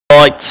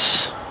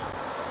Lights.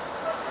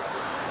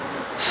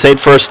 Set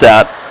for a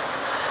start.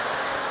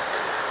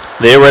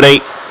 They're ready.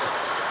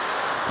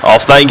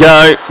 Off they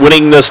go,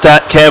 winning the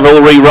start.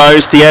 Cavalry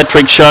Rose.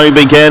 Theatric Show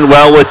began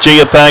well with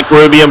Geopack,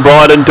 Ruby and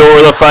Bryden.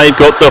 Dora the Fave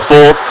got the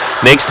fourth.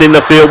 Next in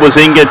the field was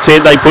Inga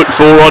Ted. They put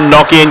four on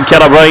Nocky and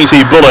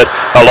Calabrese Bullet.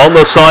 Along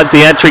the side,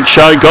 Theatric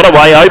Show got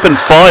away, open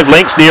 5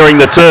 lengths nearing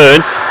the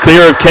turn.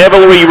 Clear of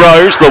Cavalry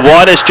Rose, the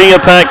widest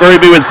Geopack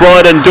Ruby with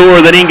Bryden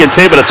Dora than Inga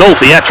Ted, but it's all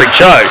Theatric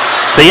Show.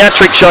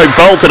 Theatric Show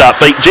bolted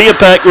up, beat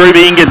Geopack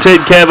Ruby, Inga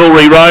Ted,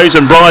 Cavalry Rose,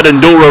 and Bryden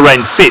Dora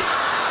ran 5th.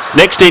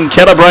 Next in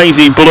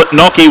Calabrese Bullet,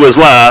 Nocky was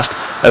last.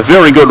 A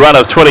very good run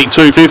of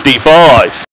 22.55.